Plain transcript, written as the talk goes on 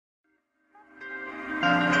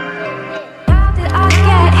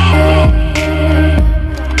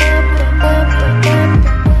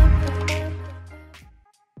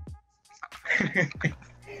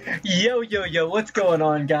Yo, yo, yo, what's going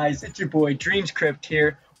on, guys? It's your boy, Dreams Crypt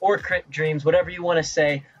here, or Crypt Dreams, whatever you want to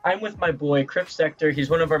say. I'm with my boy, Crypt Sector. He's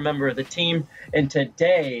one of our members of the team, and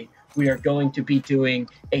today we are going to be doing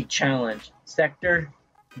a challenge. Sector,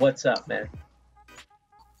 what's up, man?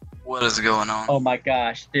 What is going on? Oh my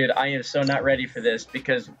gosh, dude, I am so not ready for this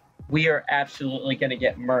because we are absolutely going to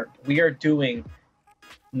get murked. We are doing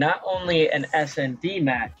not only an S&D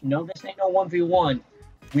match, no, this ain't no 1v1.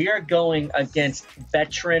 We are going against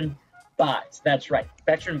veteran bots. That's right,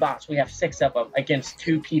 veteran bots. We have 6 of them against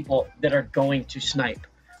 2 people that are going to snipe.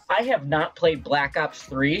 I have not played Black Ops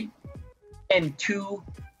 3 in 2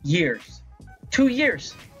 years. 2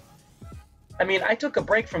 years. I mean, I took a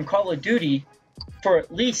break from Call of Duty for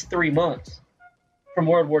at least 3 months from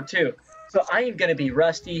World War II. So I am going to be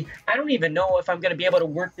rusty. I don't even know if I'm going to be able to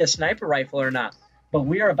work this sniper rifle or not. But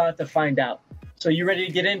we are about to find out. So you ready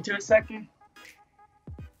to get into it, Sector?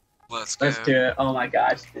 Let's go. Let's do it. Oh my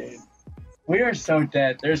gosh, dude. We are so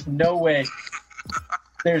dead. There's no way.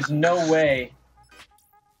 There's no way.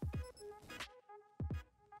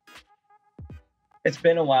 It's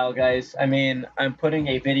been a while, guys. I mean, I'm putting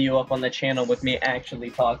a video up on the channel with me actually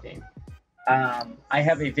talking. I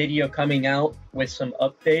have a video coming out with some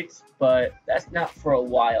updates, but that's not for a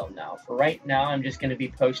while now. For right now, I'm just going to be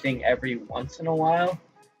posting every once in a while.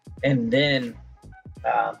 And then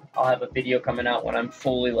I'll have a video coming out when I'm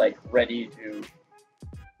fully ready to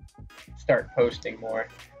start posting more.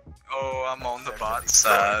 Oh, I'm on the bot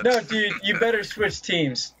side. No, dude, you better switch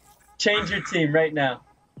teams. Change your team right now.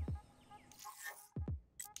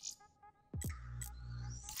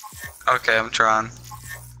 Okay, I'm trying.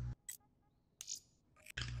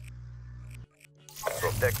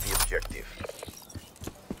 Protect the objective.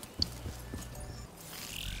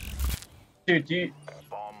 Dude, you...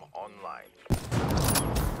 Bomb online.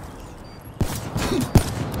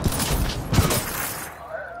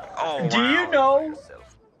 Oh, Do you know?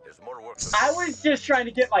 There's more work to do. I was just trying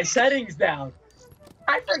to get my settings down.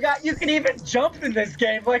 I forgot you can even jump in this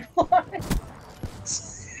game. Like, what?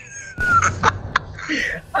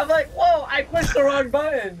 I'm like, whoa, I pushed the wrong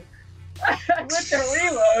button. I went to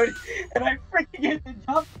reload, and I freaking hit the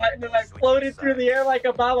jump button, and I floated through the air like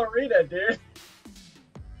a ballerina, dude.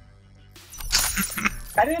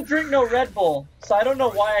 I didn't drink no Red Bull, so I don't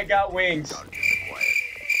know why I got wings.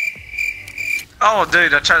 Oh,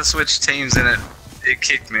 dude, I tried to switch teams and it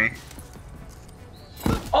kicked me.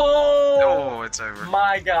 Oh, It's over.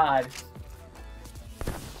 my God.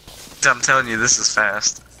 I'm telling you, this is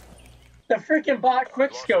fast. The freaking bot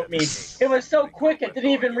quickscoped me. It was so quick, it didn't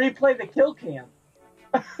even replay the kill cam.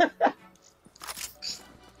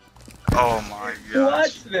 Oh my gosh.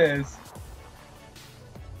 Watch this.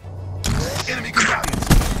 Enemy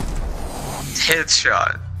combatants.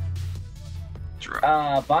 Headshot.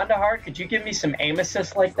 Bondahar, could you give me some aim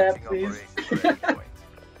assist like that, please?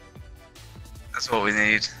 That's what we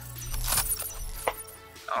need.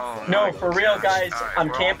 Oh No, my for real, gosh. guys, Alright, I'm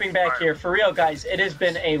we're camping on back fire. here. For real, guys, it has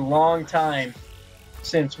been a long time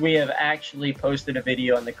since we have actually posted a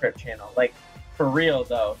video on the Crypt channel. Like, for real,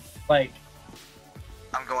 though. Like,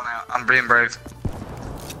 I'm going out. I'm being brave.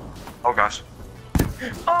 Oh gosh.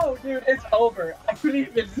 oh, dude, it's over. I couldn't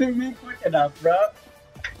even zoom in quick enough, bro.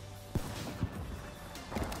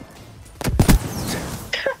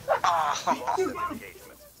 Oh,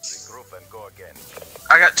 Regroup and go again.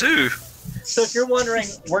 I got 2. So if you're wondering,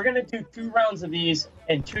 we're going to do 2 rounds of these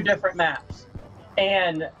in 2 different maps.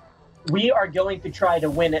 And we are going to try to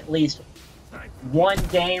win at least 1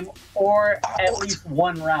 game or at least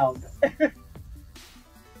 1 round.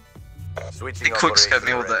 Switching He quickscoped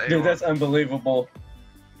me with the Dude, AR. that's unbelievable.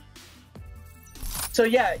 So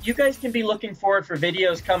yeah, you guys can be looking forward for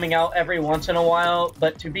videos coming out every once in a while,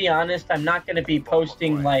 but to be honest, I'm not going to be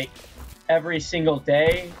posting every single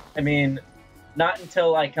day. I mean, not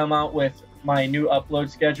until I come out with my new upload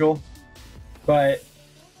schedule. But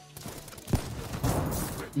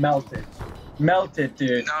melted,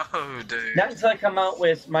 dude. No, dude. Not until I come out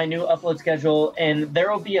with my new upload schedule, and there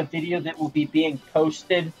will be a video that will be being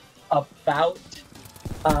posted about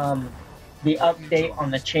the update on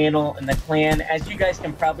the channel and the clan. As you guys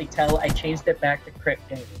can probably tell, I changed it back to Crypt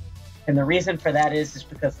Gaming. And the reason for that is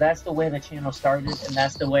because that's the way the channel started, and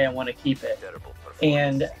that's the way I want to keep it.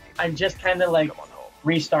 And I'm just kind of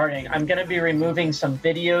restarting. I'm going to be removing some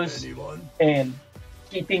videos and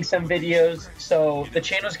keeping some videos. So the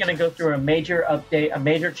channel is going to go through a major update, a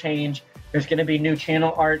major change. There's going to be new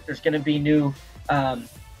channel art. There's going to be new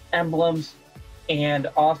emblems. And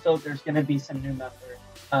also there's going to be some new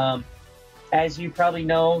members. As you probably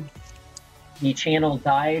know, the channel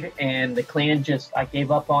died and the clan I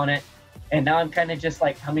gave up on it. and now I'm kind of just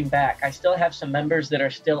like coming back. I still have some members that are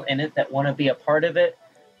still in it that want to be a part of it,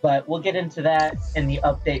 but we'll get into that in the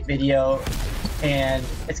update video, and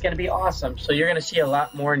it's going to be awesome. So you're going to see a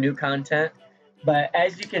lot more new content, but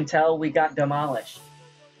as you can tell, we got demolished,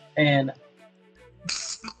 and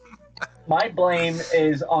my blame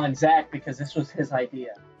is on Zach because this was his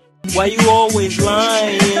idea. Why you always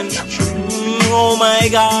lying? Oh my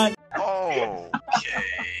god. Oh, okay.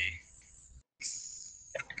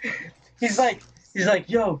 He's like,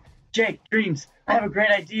 yo, Jake, Dreams, I have a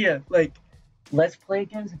great idea. Like, let's play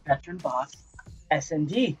against Veteran Boss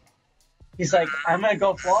SND. He's like, I'm gonna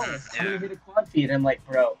go flawless. I'm gonna hit a quad feed. I'm like,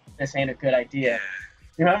 bro, this ain't a good idea.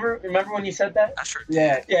 Remember when you said that? I sure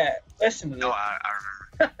Yeah. Listen to this. No, I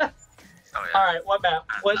remember. Oh, yeah. All right, what map?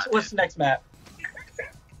 What's the next map?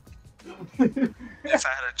 If I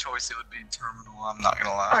had a choice, it would be Terminal. I'm not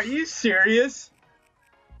gonna lie. Are you serious?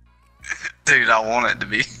 Dude, I want it to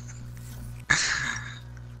be.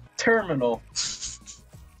 Terminal.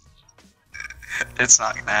 It's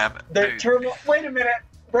not gonna happen. The Dude. terminal. Wait a minute.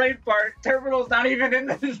 Brain fart. Terminal's not even in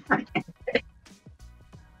this freaking game.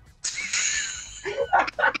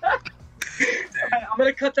 I'm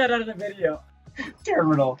gonna cut that out of the video.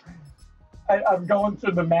 Terminal. I'm going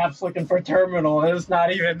through the maps looking for Terminal, and it's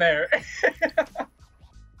not even there.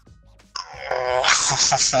 Oh,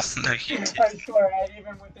 no, you didn't. I swear, I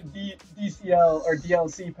even with the DCL or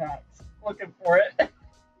DLC packs looking for it.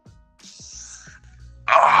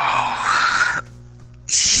 Oh,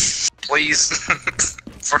 please,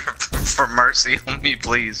 for mercy on me,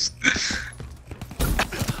 please.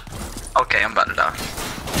 Okay, I'm about to die.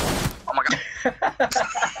 Oh my god.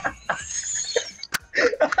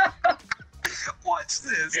 Watch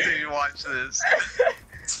this, dude. Watch this.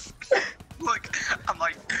 Look, I'm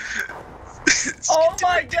like. Oh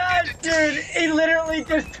my gosh, dude! He literally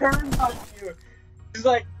just turned on you. He's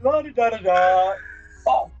like, la da da da da.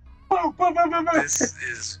 Oh, boom, boom, boom, boom, boom.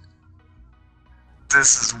 This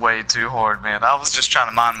is way too hard, man. I was just trying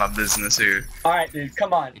to mind my business here. All right, dude,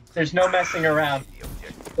 come on. There's no messing around. The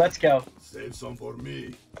objective. Let's go. Save some for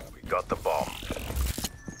me. We got the bomb.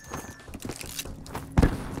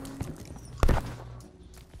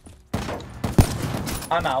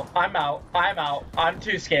 I'm out. I'm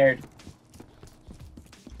too scared.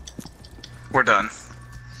 We're done.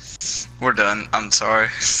 We're done. I'm sorry.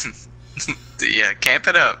 Yeah, camp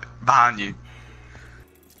it up behind you.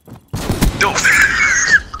 No.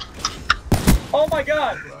 Oh my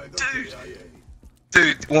god! Dude.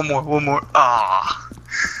 Dude, one more. Ah.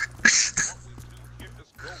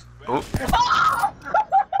 Oh.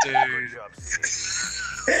 Good Dude. job,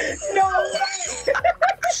 Steve. No way!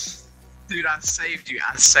 Dude, I saved you.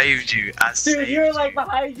 I saved you. Dude, you were like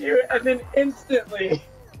behind you, and then instantly.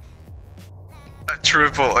 A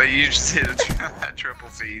triple. You just hit a triple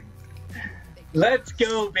feed. Let's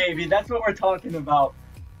go, baby. That's what we're talking about.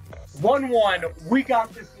 1-1. We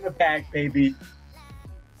got this in the bag, baby.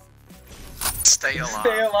 Stay alive.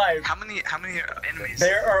 Stay alive. How many enemies?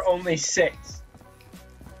 There are only 6.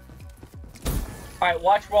 Alright,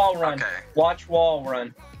 watch wall run. Okay. Watch wall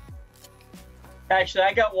run. Actually,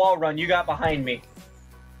 I got wall run. You got behind me.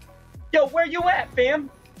 Yo, where you at, fam?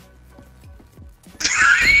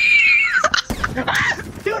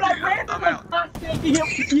 Dude, I ran to the box taking it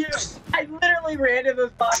with you. I literally ran to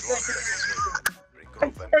this box taking it with you. I Regroup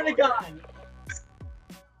and swear to go God.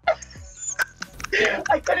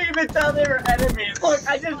 I couldn't even tell they were enemies. Look,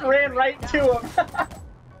 I just ran right to them.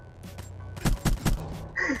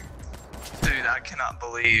 Dude, I cannot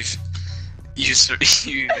believe you. Oh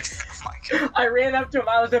my god. I ran up to him.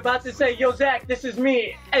 I was about to say, yo, Zach, this is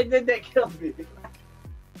me. And then they killed me.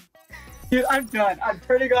 Dude, I'm done. I'm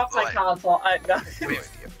turning off my What? console. I'm done. Destroy the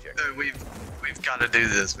objective. Dude, we've got to do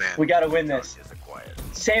this, man. We gotta win this. Is acquired.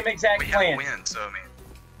 Same exact We have to plan. win, so I mean.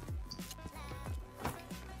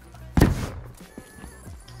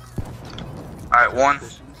 Alright, 1,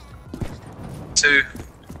 2.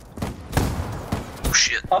 Oh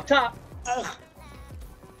shit. Up top.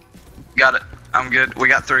 Got it. I'm good. We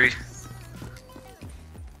got 3.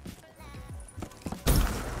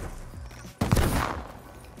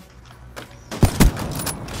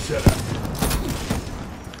 Shut up.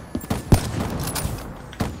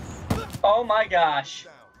 Oh my gosh.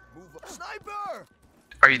 Sniper!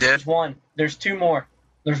 Are you dead? There's one. There's 2 more.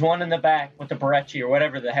 There's one in the back with the Berechi or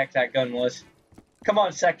whatever the heck that gun was. Come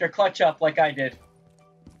on, Sector. Clutch up like I did.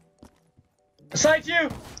 Besides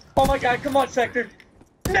you! Oh my god, come on, Sector.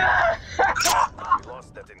 No! We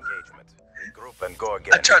lost that engagement. Regroup and go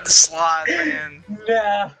again. I tried to slide, man.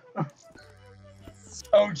 Nah.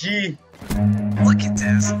 OG. Look at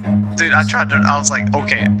this. Dude, I was like,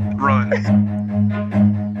 okay, run.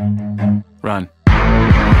 Run.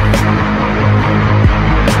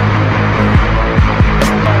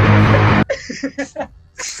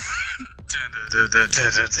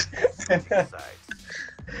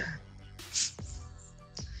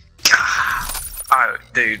 Oh,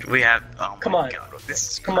 dude, we have. Oh Come my on. God,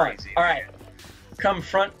 this is Come on. crazy. All right. Come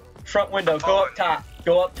front window. Go up top.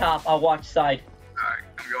 Go up top. I'll watch side. Alright,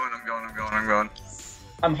 I'm going.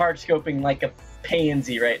 I'm hard scoping like a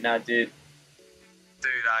pansy right now, dude.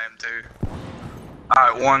 Dude, I am too.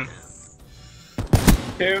 Alright, 1.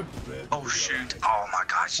 2. Oh shoot. Oh my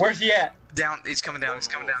gosh. Where's he at? Down, he's coming down.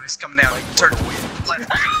 Turn.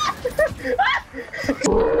 Left.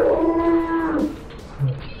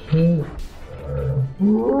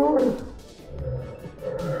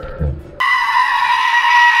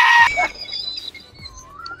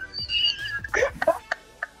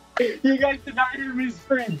 You guys did not hear me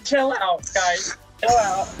scream. Chill out, guys. Chill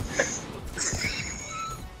out.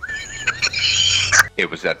 It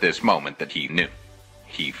was at this moment that he knew.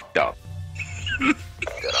 He f***ed up. There are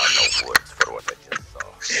no words for what I just saw.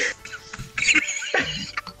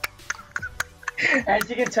 As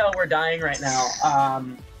you can tell, we're dying right now.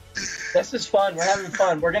 This is fun. We're having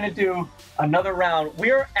fun. We're gonna do another round.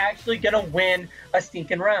 We are actually gonna win a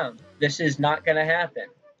stinking round. This is not gonna happen.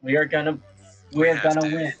 We are gonna win.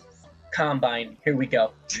 Combine. Here we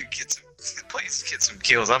go. Dude, please get some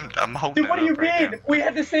kills. I'm holding. Dude, what do you mean? We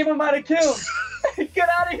had the same amount of kills. Get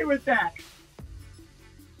out of here with that.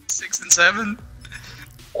 6 and 7.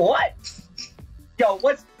 What? Yo,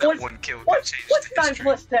 what's One kill. what's changed 9 history.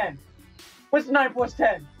 plus 10? What's 9 plus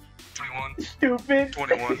 10? 21. Stupid.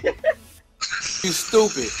 21. You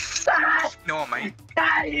stupid. Ah, No, mate.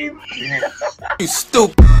 got him. You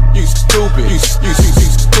stupid. You stupid. You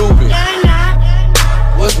stupid.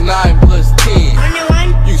 What's 9 plus 10?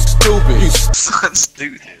 You stupid. You Let's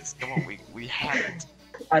do this. Come on, we have it.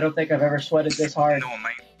 I don't think I've ever sweated this hard. No,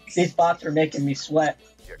 mate. These bots are making me sweat.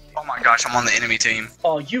 Oh my gosh, I'm on the enemy team.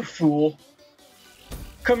 Oh, you fool.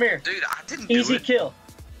 Come here. Dude, I didn't do Easy it. kill.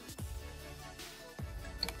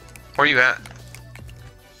 Where you at?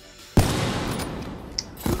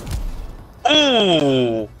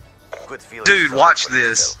 Oh, Good feeling. dude, sorry watch for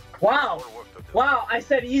this. yourself. Wow. More work to do. Wow, I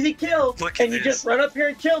said easy kill, Look at and you this. just run up here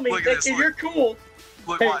and kill me, Look at thinking this, you're look. cool.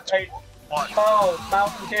 Look, Hey, watch. hey. Watch. Oh,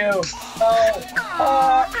 Mountain Dew.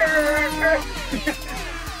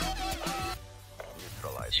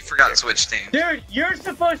 Neutralize. You forgot to switch teams. Dude, you're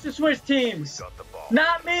supposed to switch teams, Got the ball.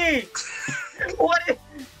 not me.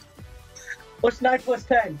 What's 9 plus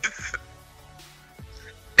 10?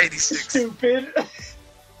 86. Stupid.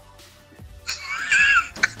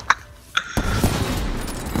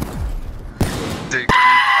 Dude,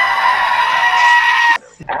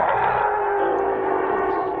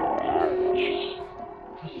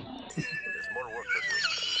 There's more work to do.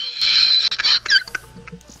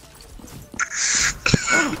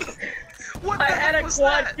 what the I had heck a was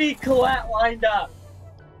quad that? feet collat lined up.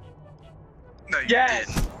 No, you Yes.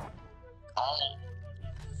 didn't. Oh.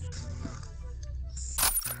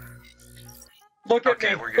 Look at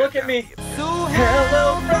Okay, me. we're good Look at now. me.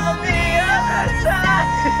 Hello from the other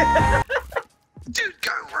side. Dude,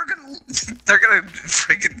 go, we're gonna. They're gonna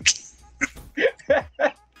freaking.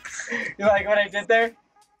 You like what I did there?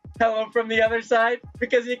 Hello from the other side?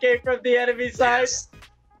 Because you came from the enemy side? Yes.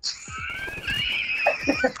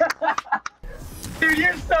 Dude,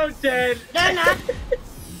 you're so dead. No, no.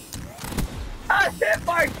 I hit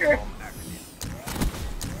marker.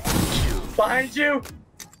 Behind you.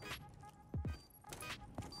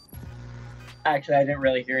 Actually, I didn't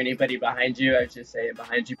really hear anybody behind you. I was just saying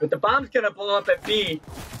behind you. But the bomb's gonna blow up at me.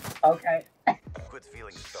 Okay. Quit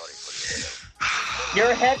feeling sorry for yourself.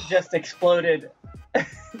 Your head just exploded.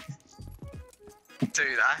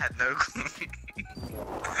 Dude, I had no clue.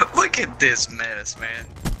 Look at this mess, man.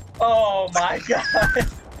 Oh my god.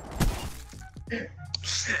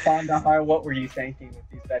 Bondahar, what were you thinking with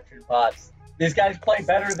these veteran bots? These guys play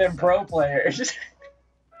better than pro players.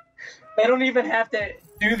 They don't even have to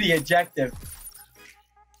do the objective.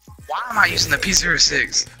 Why am I using the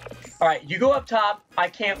P06? Alright, you go up top, I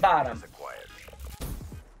camp bottom. Acquired.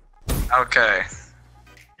 Okay.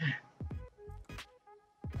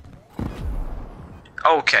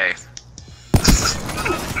 Okay.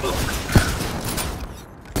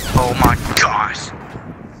 Oh my gosh.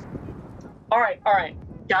 Alright,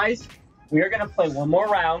 guys, we are gonna play one more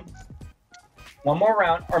round. One more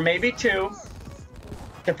round, or maybe 2.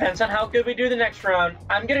 Depends on how good we do the next round.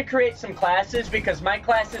 I'm gonna create some classes because my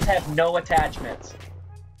classes have no attachments.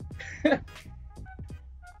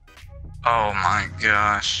 Oh my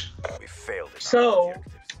gosh. We failed in our So,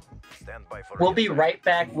 objectives. Stand by for we'll be reassessment. right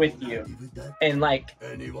back with you With that, in like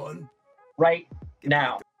anyone? right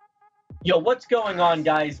now. Yo, what's going on,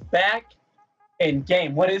 guys? Back in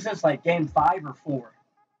game. What is this, like game 5 or 4?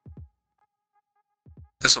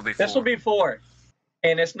 This will be 4. This will be 4.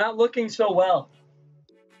 And it's not looking so well.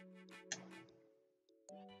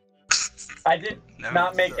 I did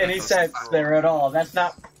not make any sense there at all. That's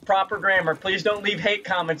not proper grammar. Please don't leave hate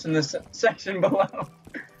comments in the section below.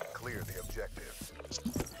 Clear the objective.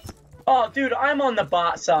 Oh, dude, I'm on the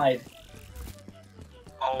bot side.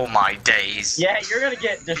 Oh my days. Yeah, you're gonna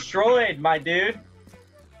get destroyed, my dude.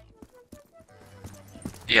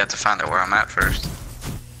 You have to find out where I'm at first.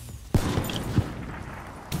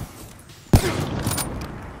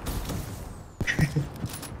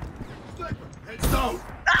 Heads down.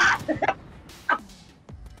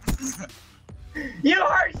 You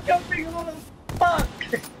are scoping little fuck!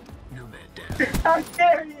 No man down. How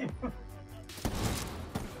dare you!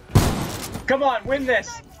 Come on, win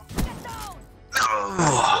this!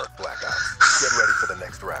 Oh. Blackouts. Get ready for the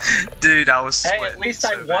next round. Dude, I was Hey, sweating at least so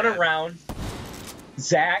I won a bad. round.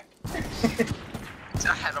 Zach.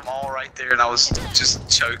 I had them all right there and I was just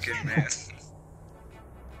choking, man.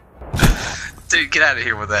 Dude, get out of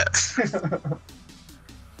here with that.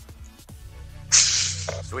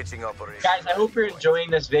 Switching operation. Guys, I hope you're enjoying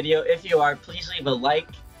this video. If you are, please leave a like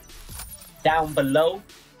down below.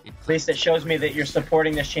 At least it shows me that you're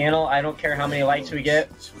supporting this channel. I don't care how many likes we get,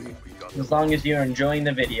 Sweet. as long as you're enjoying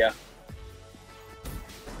the video.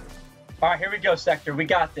 Alright, here we go, Sector. We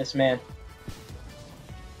got this, man.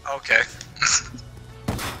 Okay.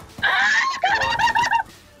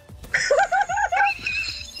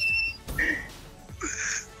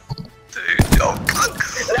 Dude, oh god.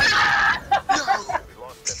 We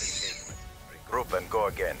lost that engagement. Regroup and go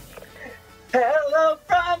again. Hello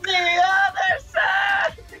from the other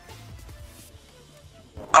side!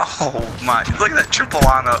 Oh my, look at that triple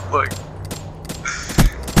lineup, look.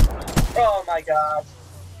 Oh my god.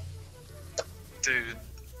 Dude,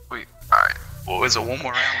 wait, alright. What was it, one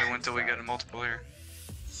more round? We went till we got a multiplayer.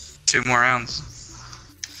 2 more rounds.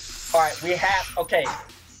 Alright, we have... Okay.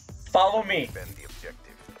 Follow me. Defend the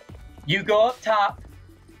objective. You go up top,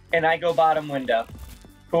 and I go bottom window.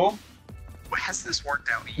 Cool? Wait, has this worked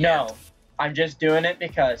out yet? No. I'm just doing it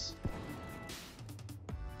because...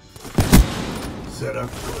 Set up.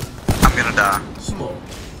 I'm gonna die. Smoke.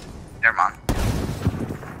 Never mind.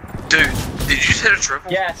 Dude, did you just hit a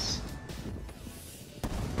triple? Yes.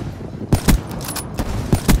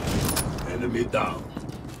 Enemy down.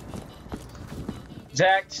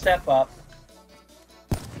 Zach, step up.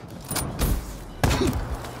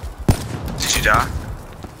 Did you die?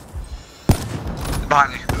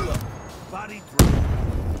 Behind you. Body drop.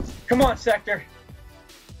 Come on, Sector.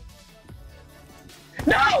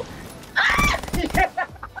 No! Ah! Good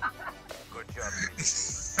job.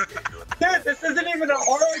 Dude, this isn't even a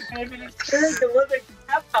horror game, and it's scaring the living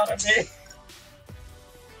crap out of me.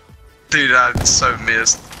 Dude, I so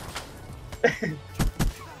missed.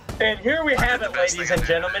 And here we have it, ladies and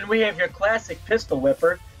gentlemen. We have your classic pistol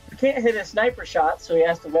whipper. He can't hit a sniper shot, so he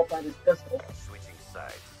has to whip out his pistol. Switching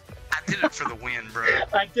sides. I did it for the win, bro.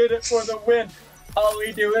 I did it for the win. All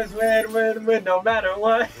we do is win, win, win, no matter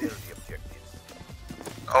what. Clear the objectives.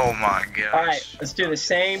 Oh my gosh. Alright, let's do the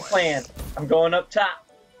same plan. I'm going up top.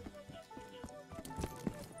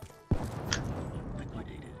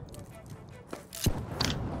 Liquidated.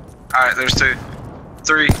 Alright, there's 2.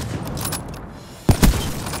 3.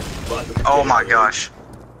 Oh my gosh.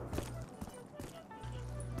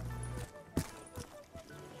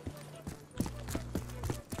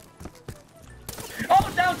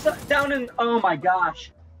 Oh, down in, oh my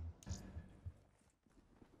gosh.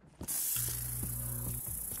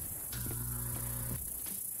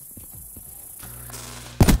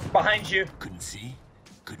 Behind you. Couldn't see,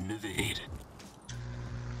 couldn't evade.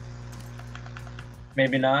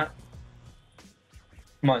 Maybe not.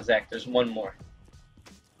 Come on, Zach, there's one more.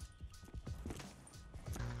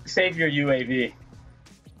 Save your UAV.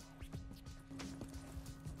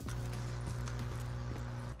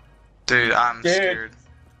 Dude, I'm Dude. scared.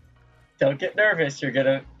 Don't get nervous, you're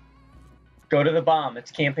gonna go to the bomb.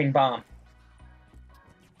 It's camping bomb.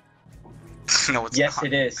 No, it's Yes, not.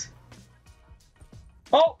 it is.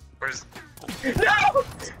 Oh! Where's... No!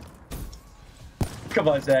 Come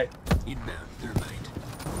on, Zach. Inbound thermite.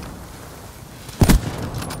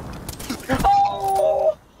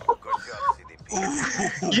 Oh! Good job,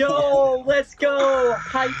 CDP. Yo, let's go!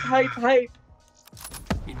 Hype, hype, hype.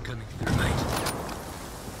 Incoming thermite.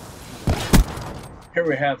 Here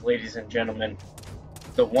we have, ladies and gentlemen,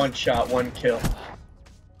 the one shot, one kill.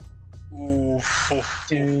 Ooh,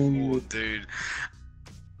 Dude. dude.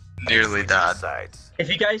 Nearly died. Sides. If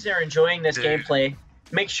you guys are enjoying this Dude. gameplay,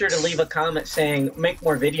 make sure to leave a comment saying make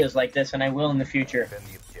more videos like this, and I will in the future. Defend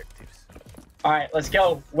the objectives. All right, let's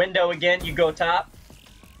go. Window again. You go top.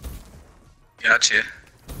 Gotcha.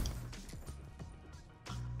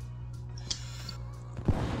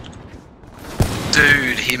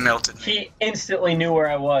 Dude, he melted me. He instantly knew where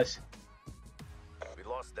I was. We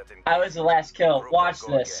lost that engagement. I was the last kill. Group Watch will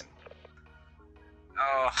go this. again.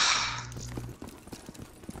 Oh.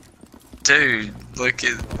 Dude, look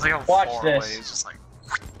how Watch far this. away. It's just like.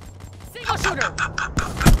 Single shooter.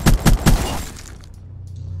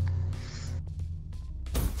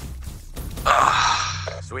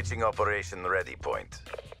 Switching operation ready point.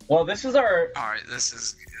 Well, this is our. All right, this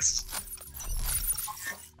is.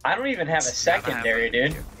 I don't even have a secondary,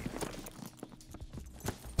 dude.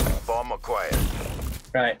 Bomb acquired.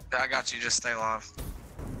 Right. I got you. Just stay alive.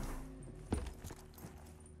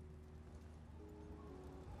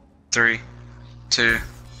 Three, two,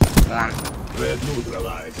 one. Threat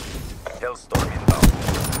neutralized. Hellstorm inbound.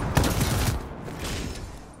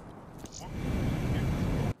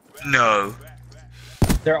 No.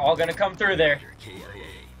 They're all gonna come through there.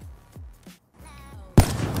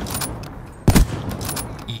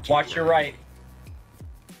 Watch your right.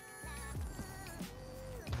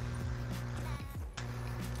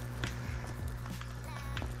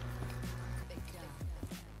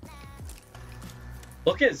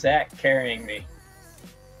 Look at Zach carrying me.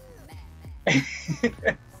 No,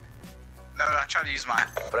 I tried to use my.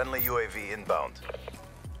 Friendly UAV inbound.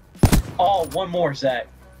 Oh, one more, Zach.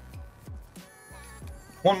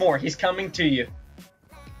 One more. He's coming to you.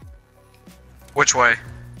 Which way?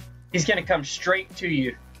 He's gonna come straight to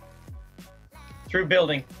you. Through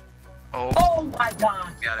building. Oh, Oh my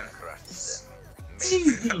god. got him. Crushed them.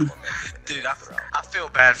 Easy. Dude, I feel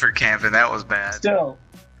bad for camping. That was bad. Still.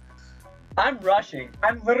 I'm rushing.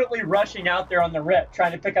 I'm literally rushing out there on the rip,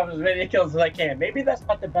 trying to pick up as many kills as I can. Maybe that's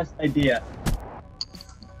not the best idea.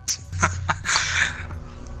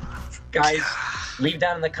 Guys, leave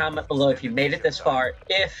down in the comment below if you made it this far,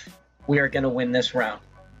 if we are going to win this round.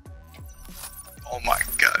 Oh my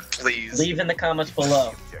god, please. Leave in the comments below.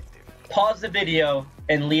 Objective. Pause the video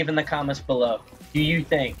and leave in the comments below. Do you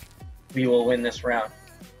think we will win this round?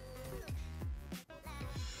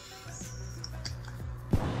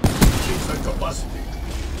 Defense capacity.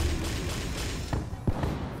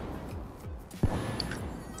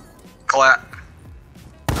 Clap.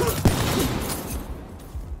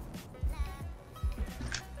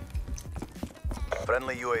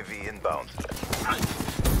 Friendly UAV inbound.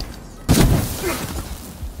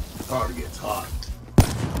 Targets hot.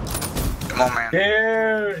 Come on, man.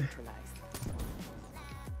 Dude!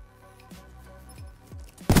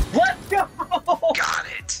 Let's go! Got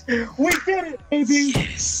it. We did it, baby!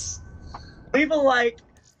 Yes. Leave a like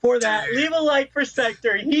for that. Dude. Leave a like for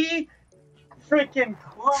Sector. He freaking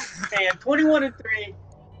close, man. 21 and 3.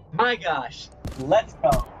 My gosh. Let's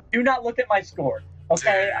go. Do not look at my score.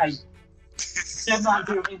 Okay? I did not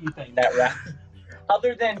do anything that round.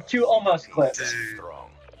 Other than 2 almost clips. Dude. Strong.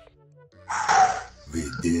 We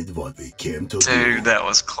did what we came to Dude, do. that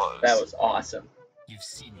was close. That was awesome. You've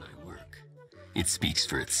seen my work. It speaks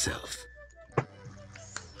for itself.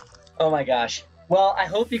 Oh my gosh. Well, I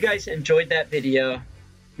hope you guys enjoyed that video.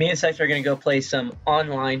 Me and Sector are going to go play some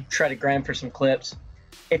online, try to grind for some clips.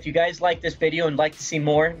 If you guys like this video and like to see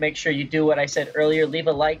more, make sure you do what I said earlier. Leave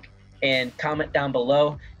a like and comment down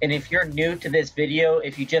below. And if you're new to this video,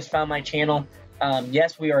 if you just found my channel,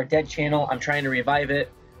 yes, we are a dead channel. I'm trying to revive it.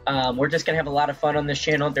 We're just going to have a lot of fun on this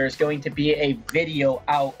channel. There's going to be a video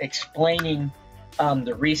out explaining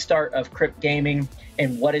the restart of Crypt Gaming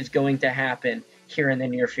and what is going to happen here in the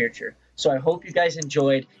near future. So I hope you guys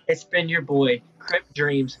enjoyed. It's been your boy, Crypt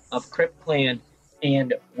Dreams of Crypt Clan,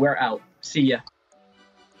 and we're out. See ya.